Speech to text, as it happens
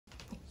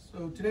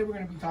So today we're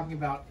going to be talking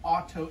about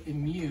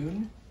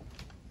autoimmune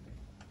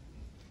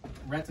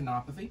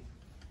retinopathy.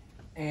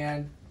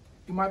 And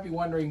you might be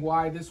wondering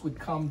why this would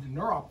come to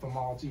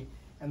neuro-ophthalmology.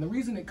 And the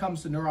reason it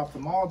comes to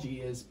neuro-ophthalmology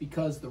is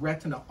because the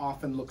retina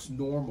often looks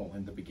normal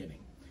in the beginning.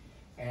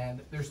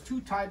 And there's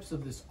two types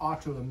of this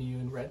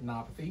autoimmune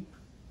retinopathy.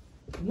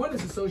 One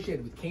is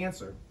associated with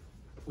cancer,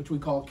 which we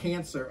call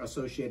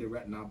cancer-associated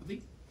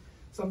retinopathy.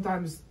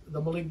 Sometimes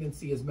the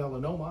malignancy is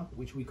melanoma,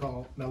 which we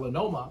call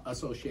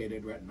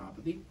melanoma-associated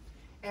retinopathy.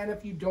 And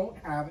if you don't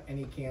have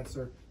any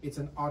cancer, it's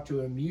an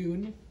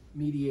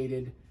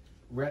autoimmune-mediated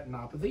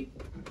retinopathy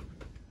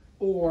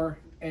or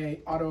an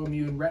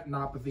autoimmune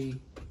retinopathy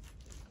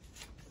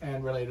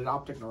and related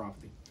optic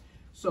neuropathy.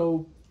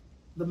 So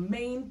the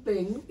main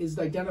thing is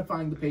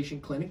identifying the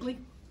patient clinically.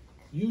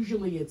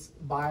 Usually it's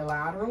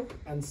bilateral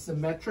and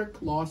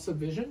symmetric loss of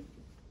vision.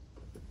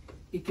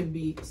 It can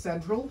be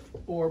central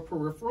or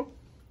peripheral.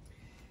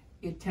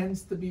 It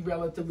tends to be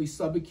relatively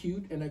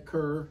subacute and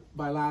occur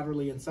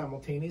bilaterally and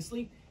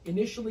simultaneously.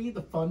 Initially,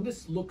 the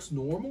fundus looks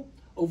normal.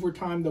 Over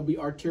time, there'll be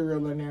arterial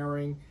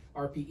narrowing,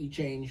 RPE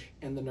change,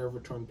 and the nerve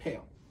will turn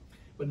pale.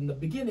 But in the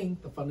beginning,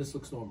 the fundus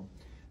looks normal.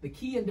 The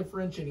key and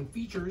differentiating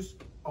features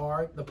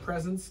are the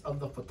presence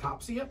of the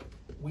photopsia,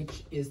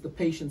 which is the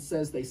patient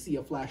says they see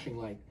a flashing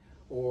light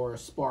or a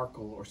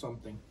sparkle or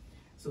something.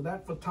 So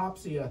that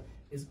photopsia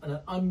is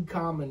an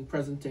uncommon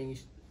presenting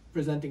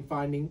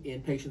finding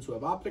in patients who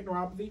have optic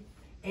neuropathy.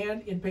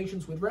 And in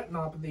patients with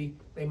retinopathy,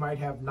 they might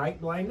have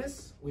night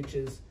blindness, which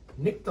is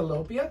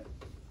nyctalopia,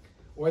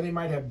 or they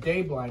might have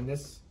day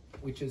blindness,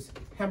 which is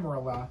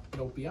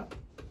hemeranopia.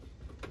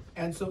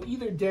 And so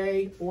either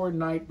day or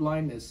night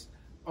blindness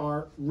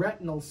are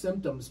retinal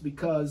symptoms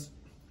because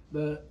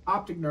the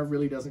optic nerve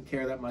really doesn't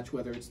care that much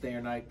whether it's day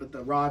or night, but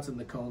the rods and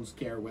the cones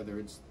care whether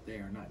it's day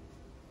or night.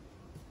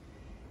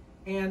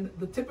 And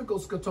the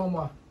typical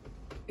scotoma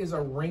is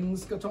a ring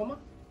scotoma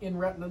in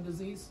retinal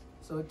disease.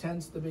 So it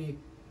tends to be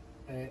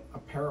a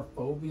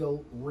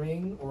parafoveal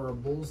ring or a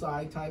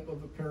bullseye type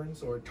of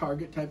appearance or a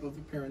target type of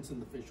appearance in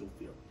the visual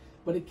field.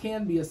 But it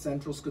can be a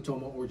central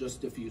scotoma or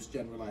just diffuse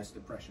generalized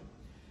depression.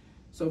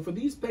 So for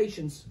these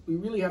patients, we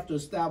really have to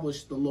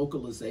establish the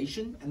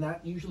localization, and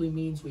that usually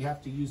means we have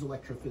to use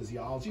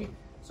electrophysiology.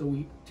 So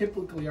we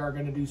typically are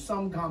going to do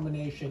some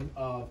combination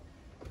of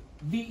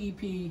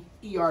VEP,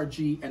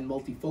 ERG, and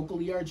multifocal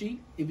ERG.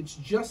 If it's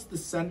just the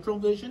central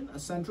vision, a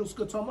central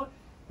scotoma,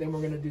 then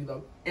we're going to do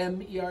the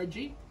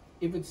MERG.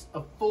 If it's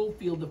a full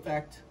field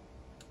effect,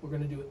 we're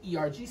going to do an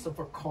ERG. So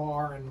for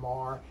CAR and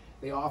MAR,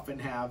 they often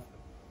have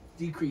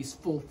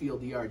decreased full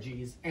field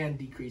ERGs and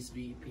decreased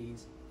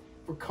VEPs.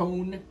 For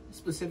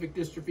cone-specific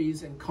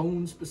dystrophies and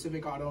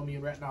cone-specific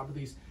autoimmune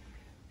retinopathies,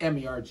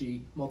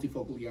 MERG,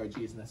 multifocal ERG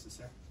is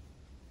necessary.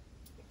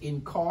 In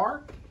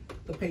CAR,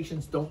 the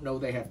patients don't know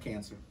they have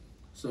cancer,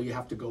 so you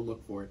have to go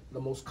look for it. The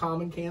most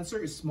common cancer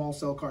is small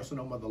cell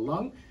carcinoma of the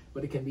lung,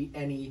 but it can be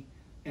any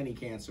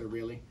cancer,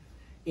 really.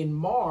 In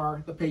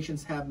MAR, the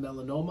patients have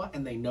melanoma,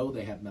 and they know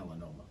they have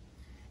melanoma.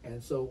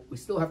 And so we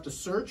still have to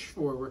search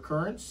for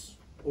recurrence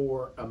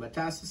or a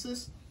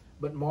metastasis,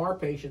 but MAR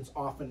patients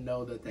often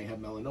know that they have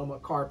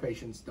melanoma. CAR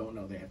patients don't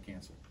know they have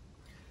cancer.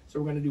 So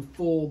we're going to do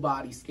full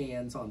body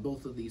scans on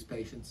both of these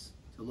patients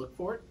to look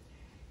for it.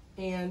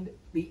 And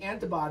the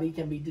antibody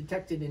can be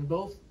detected in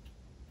both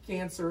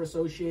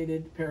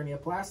cancer-associated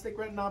paraneoplastic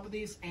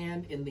retinopathies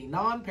and in the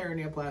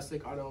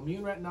non-paraneoplastic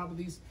autoimmune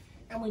retinopathies.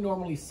 And we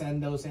normally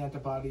send those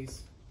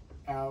antibodies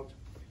out.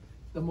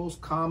 The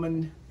most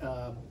common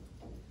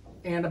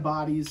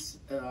antibodies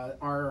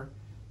are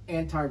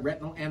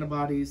anti-retinal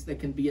antibodies. They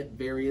can be at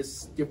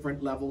various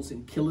different levels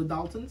in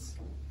kilodaltons.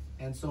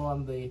 And so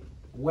on the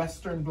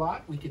Western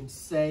blot, we can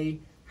say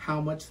how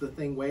much the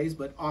thing weighs,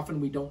 but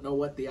often we don't know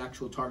what the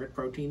actual target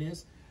protein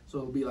is. So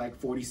it'll be like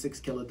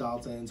 46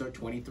 kilodaltons or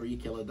 23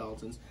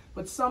 kilodaltons.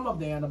 But some of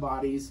the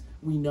antibodies,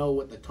 we know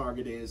what the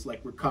target is,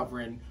 like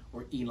recoverin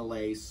or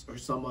enolase or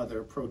some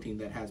other protein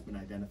that has been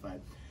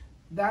identified.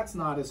 That's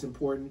not as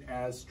important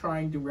as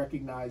trying to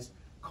recognize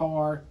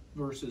CAR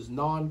versus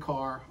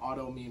non-CAR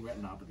autoimmune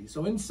retinopathy.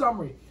 So in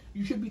summary,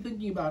 you should be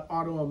thinking about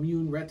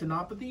autoimmune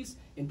retinopathies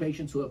in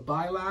patients who have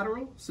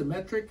bilateral,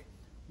 symmetric,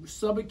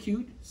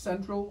 subacute,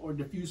 central, or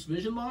diffuse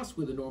vision loss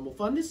with a normal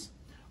fundus.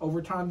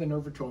 Over time, the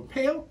nerve will turn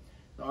pale.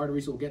 The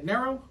arteries will get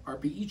narrow,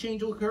 RPE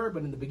change will occur,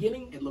 but in the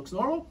beginning, it looks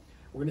normal.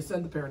 We're going to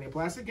send the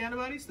paraneoplastic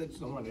antibodies. That's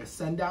normally a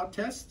send-out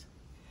test.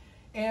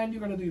 And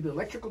you're going to do the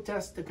electrical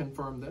test to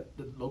confirm the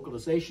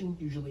localization,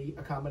 usually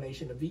a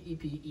combination of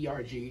VEP,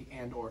 ERG,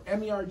 and or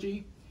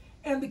MERG.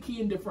 And the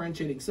key and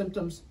differentiating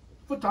symptoms,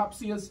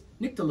 photopsias,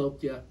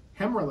 nyctalopia,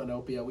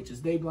 hemeranopia, which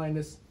is day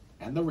blindness,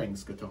 and the ring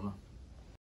scotoma.